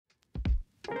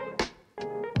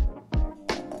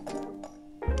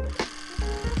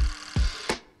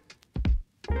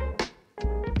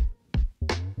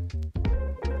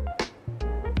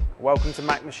Welcome to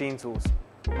MACH Machine Tools.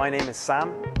 My name is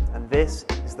Sam and this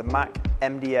is the MACH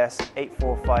MDS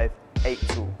 8458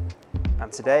 tool.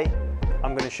 And today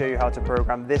I'm going to show you how to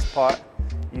program this part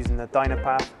using the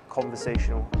Dynapath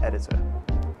Conversational editor.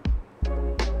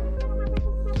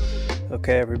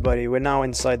 Okay everybody, we're now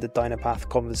inside the Dynapath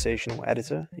Conversational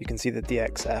editor. You can see the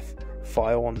DXF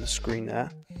file on the screen there.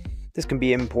 This can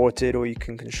be imported or you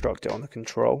can construct it on the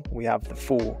control. We have the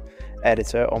full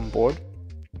editor on board.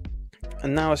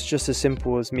 And now it's just as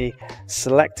simple as me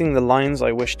selecting the lines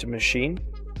I wish to machine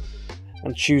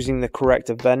and choosing the correct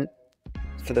event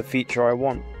for the feature I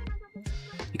want.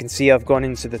 You can see I've gone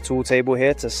into the tool table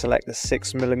here to select the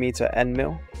 6mm end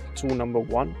mill, tool number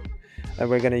 1, and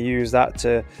we're going to use that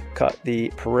to cut the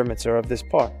perimeter of this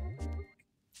part.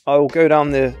 I will go down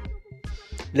the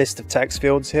list of text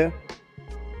fields here,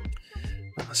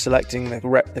 selecting the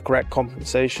correct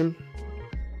compensation.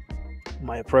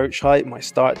 My approach height, my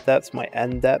start depth, my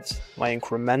end depth, my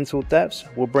incremental depths.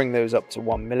 We'll bring those up to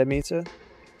 1mm.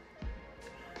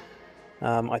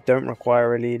 I don't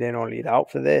require a lead in or lead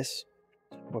out for this.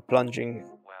 We're plunging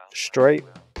straight.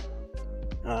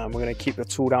 We're going to keep the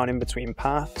tool down in between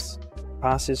passes.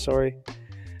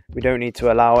 We don't need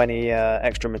to allow any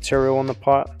extra material on the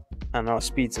part, and our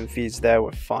speeds and feeds there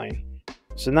were fine.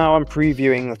 So now I'm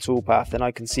previewing the toolpath and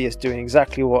I can see it's doing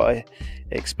exactly what I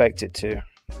expect it to.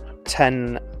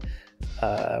 10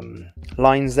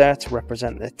 lines there to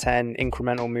represent the 10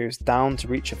 incremental moves down to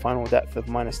reach a final depth of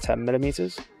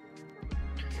 -10mm.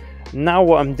 Now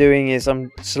what I'm doing is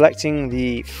I'm selecting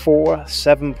the 4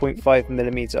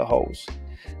 7.5mm holes.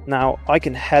 Now I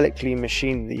can helically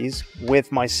machine these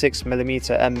with my 6mm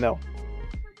end mill,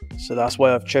 so that's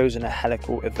why I've chosen a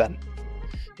helical event.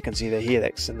 You can see the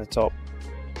helix in the top.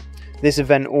 This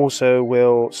event also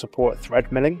will support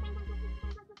thread milling,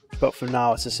 but for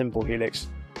now it's a simple helix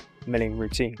milling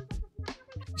routine.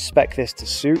 Spec this to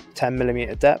suit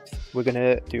 10mm depth. We're going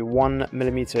to do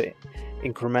 1mm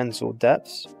incremental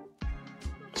depths.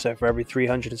 So for every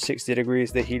 360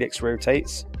 degrees the helix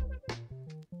rotates,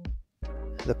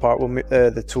 the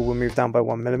tool will move down by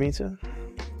 1mm.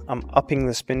 I'm upping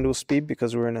the spindle speed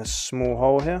because we're in a small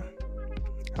hole here,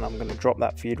 and I'm going to drop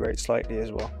that feed rate slightly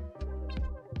as well.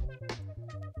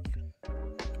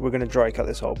 We're going to dry cut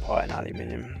this whole part in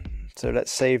aluminium. So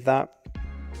let's save that.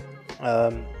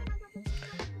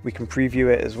 We can preview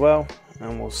it as well,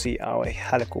 and we'll see our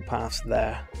helical paths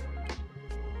there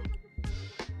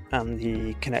and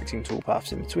the connecting tool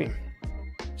paths in between.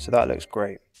 So that looks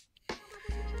great.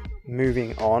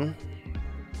 Moving on,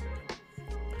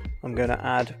 I'm going to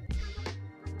add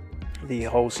the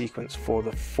hole sequence for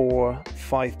the 4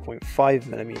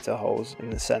 5.5mm holes in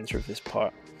the center of this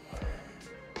part.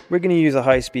 We're going to use a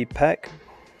high-speed PEC.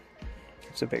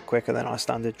 It's a bit quicker than our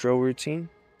standard drill routine,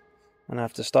 and I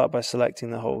have to start by selecting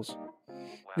the holes.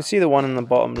 You can see the one in the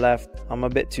bottom left. I'm a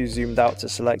bit too zoomed out to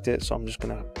select it, so I'm just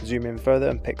going to zoom in further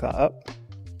and pick that up.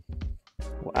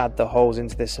 We'll add the holes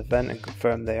into this event and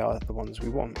confirm they are the ones we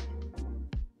want.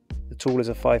 The tool is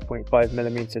a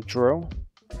 5.5mm drill.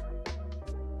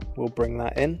 We'll bring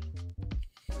that in.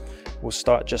 We'll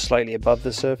start just slightly above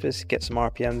the surface, get some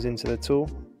RPMs into the tool,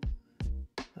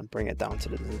 and bring it down to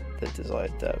the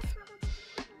desired depth.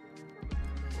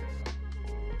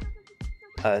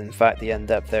 In fact, the end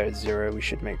depth there is 0. We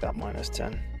should make that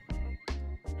 -10.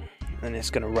 And it's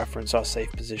going to reference our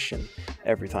safe position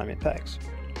every time it pegs.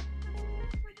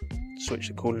 Switch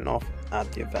the coolant off,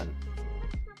 add the event.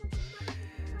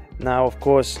 Now, of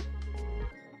course,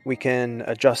 we can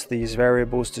adjust these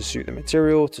variables to suit the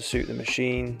material, to suit the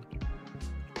machine,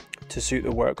 to suit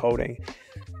the work holding.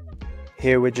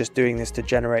 Here we're just doing this to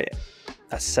generate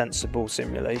a sensible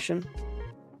simulation.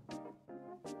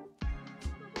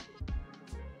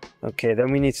 Okay,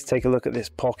 then we need to take a look at this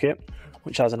pocket,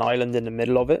 which has an island in the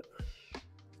middle of it.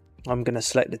 I'm going to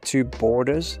select the 2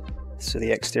 borders, so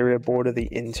the exterior border, the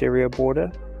interior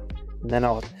border, and then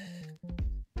I'll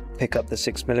pick up the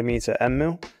 6mm end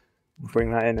mill, bring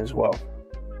that in as well.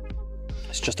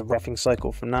 It's just a roughing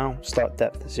cycle for now. Start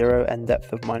depth 0, end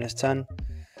depth of -10.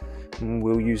 And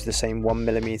we'll use the same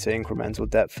 1mm incremental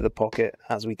depth for the pocket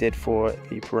as we did for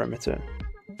the perimeter.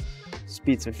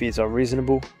 Speeds and feeds are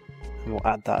reasonable, and we'll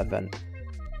add that event.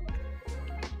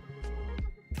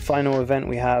 The final event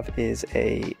we have is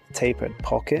a tapered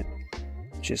pocket,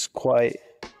 which is quite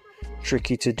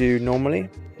tricky to do normally.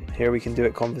 Here we can do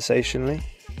it conversationally,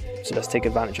 so let's take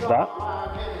advantage of that.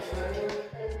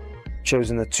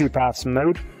 Chosen the 2 paths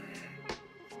mode.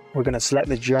 We're going to select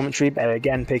the geometry by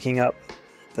again picking up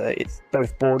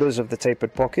both borders of the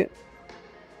tapered pocket,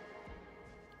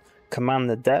 command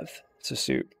the depth to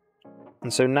suit.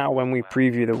 And so now when we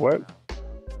preview the work,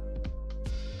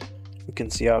 we can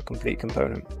see our complete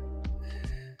component.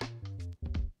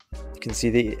 You can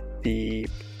see the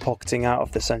pocketing out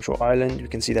of the central island, you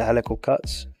can see the helical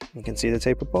cuts, you can see the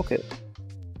tapered pocket.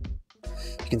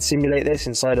 You can simulate this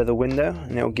inside of the window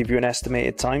and it will give you an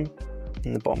estimated time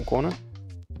in the bottom corner.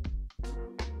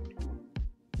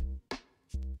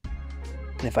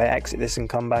 And if I exit this and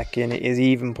come back in, it is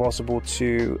even possible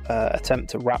to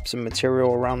attempt to wrap some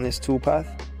material around this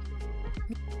toolpath.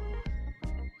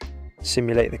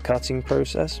 Simulate the cutting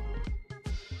process.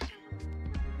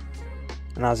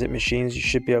 And as it machines, you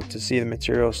should be able to see the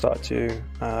material start to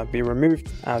be removed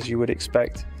as you would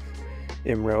expect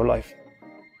in real life.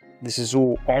 This is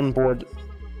all on board,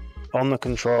 on the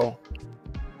control.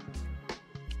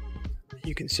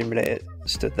 You can simulate it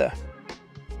stood there.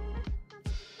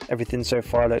 Everything so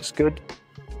far looks good.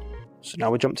 So now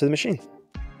we jump to the machine.